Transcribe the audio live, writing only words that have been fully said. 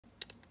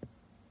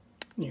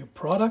New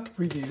product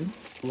review,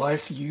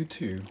 Life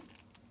U2.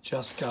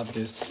 Just got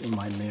this in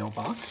my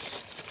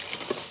mailbox.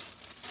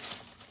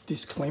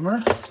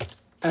 Disclaimer,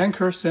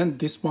 Anchor sent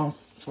this one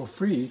for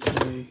free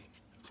to me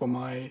for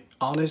my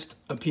honest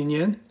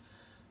opinion.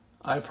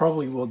 I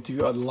probably will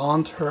do a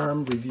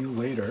long-term review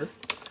later.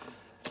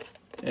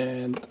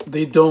 And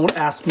they don't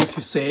ask me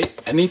to say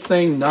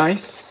anything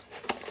nice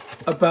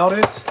about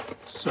it,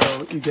 so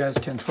you guys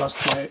can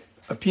trust my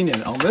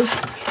opinion on this.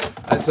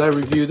 As I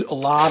reviewed a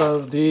lot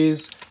of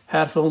these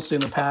headphones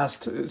in the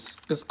past,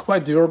 it's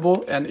quite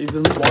durable and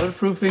even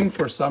waterproofing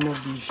for some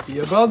of these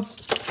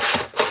earbuds.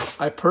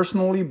 I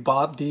personally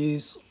bought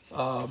these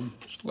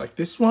like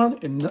this one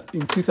in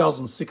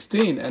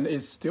 2016 and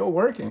it's still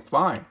working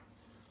fine.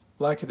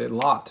 Like it a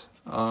lot.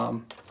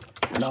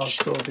 And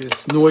also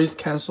this noise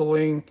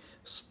cancelling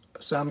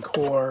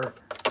Soundcore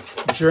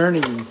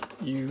Journey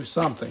U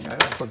something, I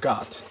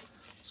forgot.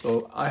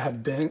 So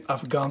I've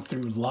gone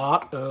through a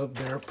lot of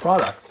their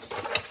products.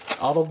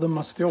 All of them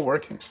are still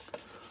working.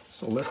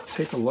 So let's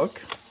take a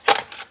look.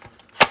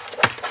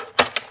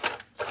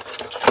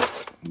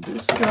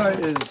 This guy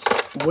is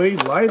way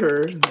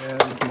lighter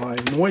than my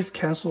noise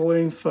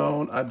canceling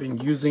phone I've been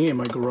using in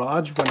my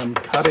garage when I'm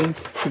cutting,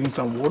 doing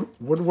some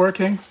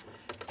woodworking.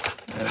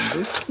 And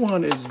this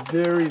one is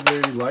very,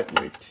 very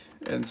lightweight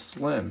and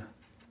slim.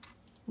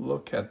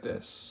 Look at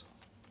this.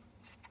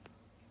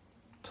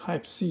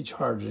 Type-C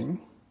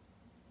charging.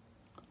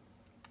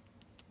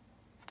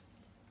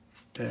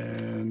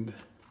 And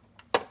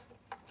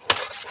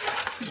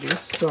this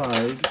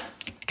side,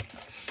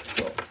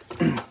 well,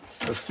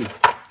 let's see,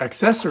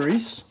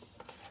 accessories,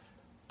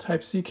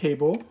 Type-C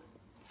cable,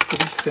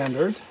 pretty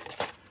standard,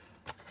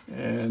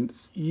 and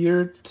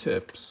ear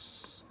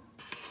tips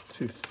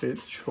to fit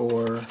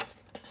your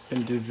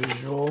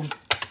individual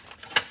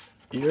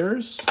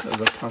ears as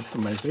a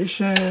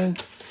customization.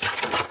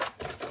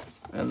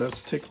 And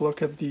let's take a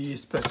look at the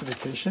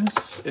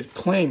specifications. It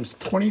claims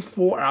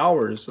 24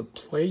 hours of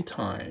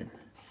playtime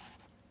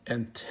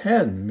and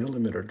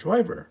 10mm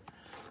driver.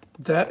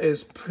 That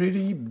is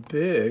pretty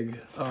big.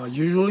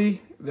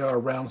 Usually they're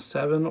around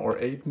 7 or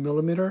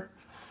 8mm.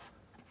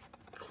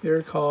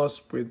 Clear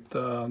cost with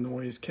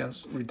noise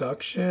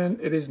reduction.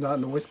 It is not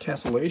noise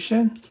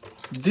cancellation.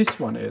 This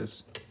one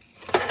is.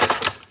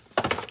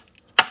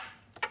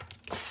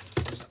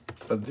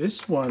 But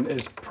this one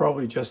is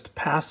probably just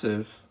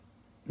passive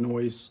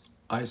noise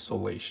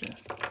isolation.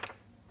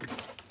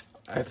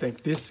 I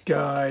think this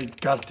guy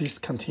got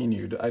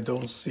discontinued. I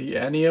don't see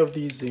any of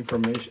these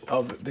information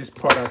of this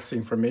product's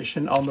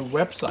information on the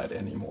website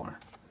anymore.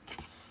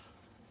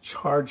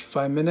 Charge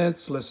 5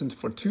 minutes, listen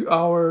for 2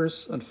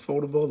 hours, and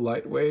foldable,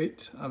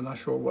 lightweight. I'm not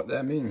sure what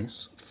that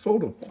means.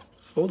 Foldable,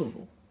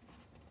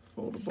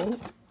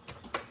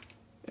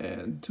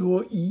 and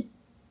dual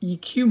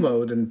EQ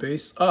mode and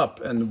bass up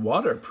and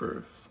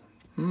waterproof.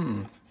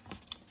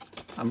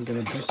 I'm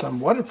gonna do some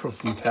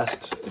waterproofing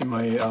test in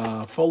my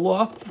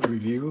follow-up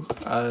review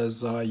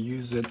as I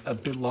use it a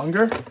bit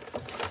longer.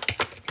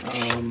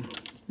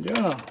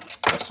 Yeah,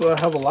 so I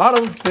have a lot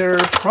of their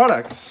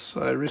products.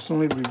 I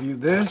recently reviewed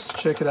this.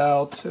 Check it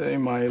out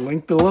in my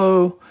link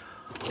below.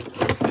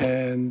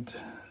 And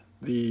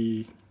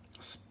the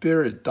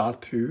Spirit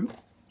 .2.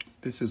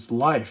 This is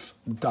Life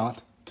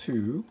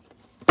 .2.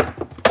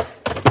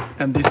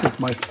 And this is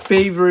my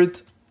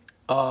favorite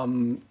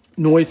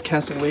noise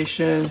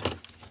cancellation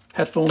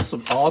headphones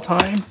of all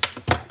time,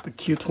 the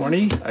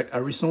Q20. I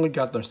recently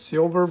got the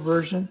silver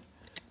version.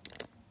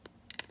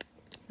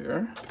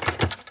 Here.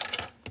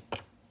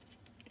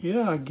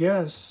 Yeah, I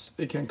guess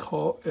you can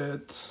call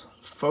it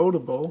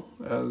foldable,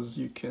 as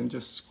you can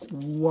just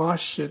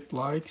squash it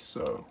like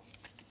so.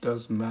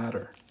 Doesn't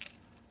matter.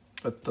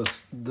 But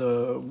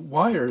the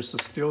wires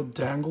are still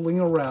dangling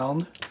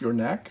around your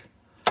neck.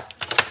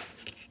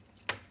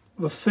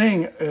 The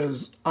thing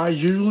is, I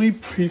usually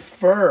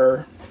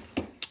prefer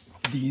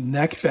the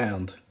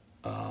neckband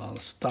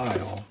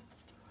style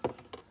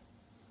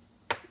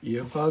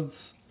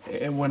earbuds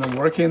and when I'm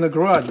working in the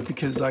garage,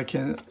 because I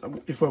can,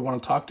 if I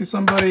want to talk to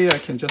somebody, I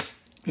can just,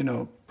 you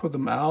know, put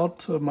them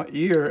out of my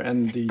ear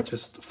and they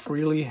just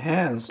freely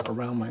hands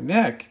around my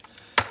neck.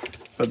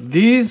 But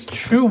these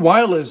true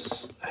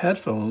wireless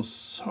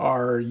headphones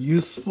are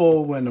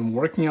useful when I'm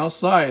working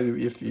outside.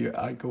 If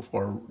I go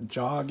for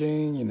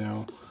jogging, you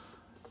know,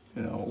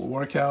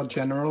 workout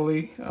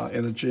generally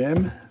in the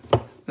gym,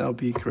 that'll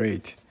be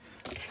great.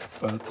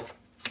 But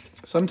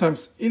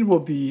sometimes it will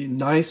be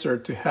nicer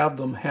to have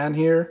them hand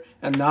here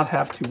and not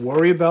have to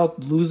worry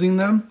about losing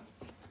them,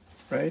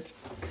 right?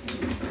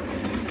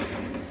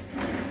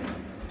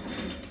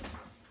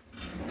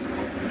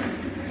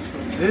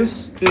 So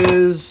this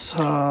is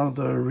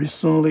the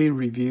recently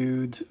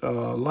reviewed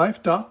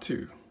Life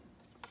 .2.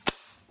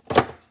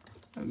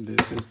 And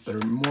this is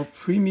the more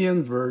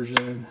premium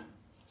version,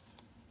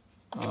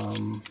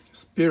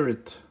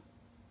 Spirit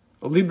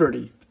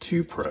Liberty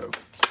 2 Pro.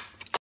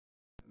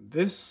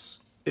 This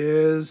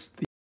is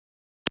the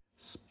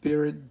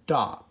Spirit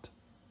Dot.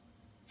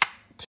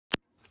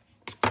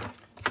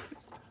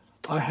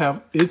 I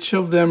have each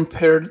of them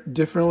paired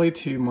differently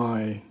to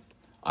my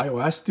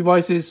iOS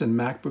devices and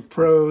MacBook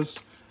Pros.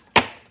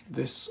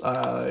 This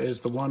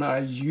is the one I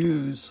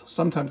use.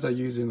 Sometimes I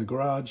use in the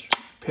garage,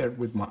 paired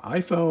with my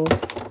iPhone,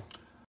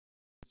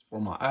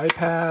 for my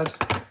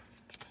iPad,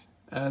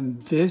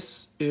 and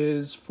this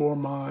is for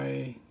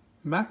my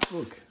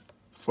MacBook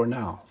for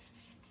now.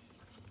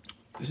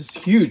 This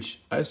is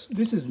huge.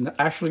 This is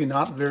actually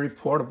not very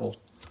portable.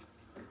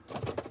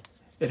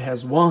 It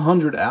has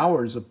 100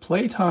 hours of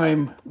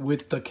playtime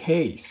with the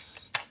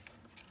case.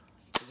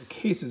 The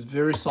case is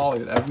very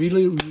solid. I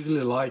really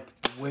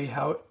like the way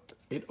how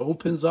it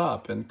opens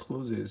up and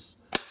closes.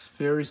 It's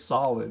very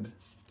solid.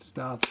 It's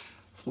not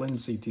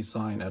flimsy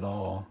design at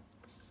all.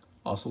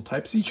 Also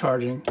Type-C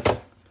charging.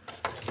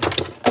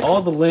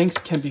 All the links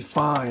can be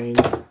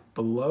found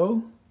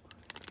below,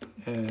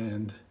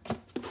 and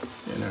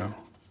you know,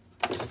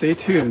 stay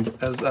tuned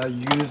as I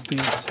use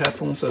these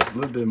headphones a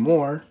little bit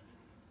more.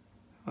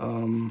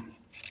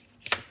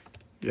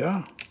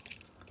 Yeah,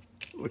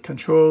 it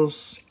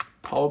controls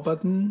power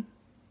button,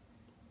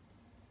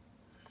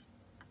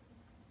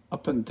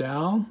 up and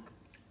down.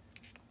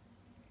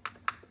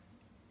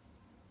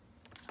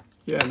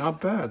 Yeah, not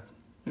bad.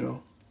 You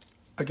know,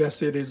 I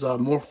guess it is a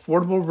more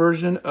affordable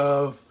version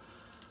of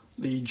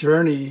the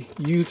Journey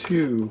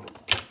U2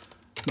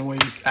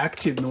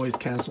 active noise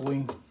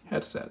cancelling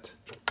headset.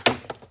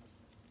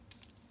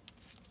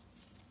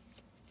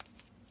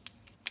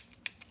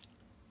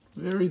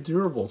 Very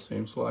durable,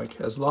 seems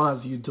like, as long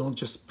as you don't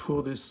just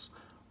pull this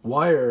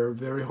wire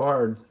very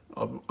hard.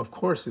 Of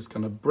course it's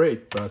gonna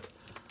break, but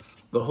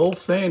the whole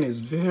thing is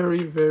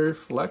very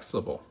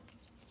flexible.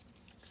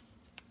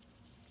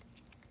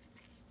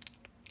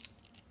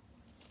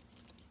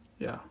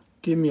 Yeah,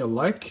 give me a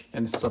like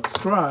and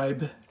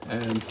subscribe,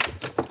 and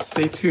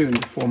stay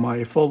tuned for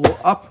my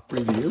follow-up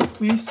review,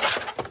 please.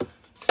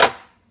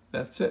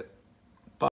 That's it.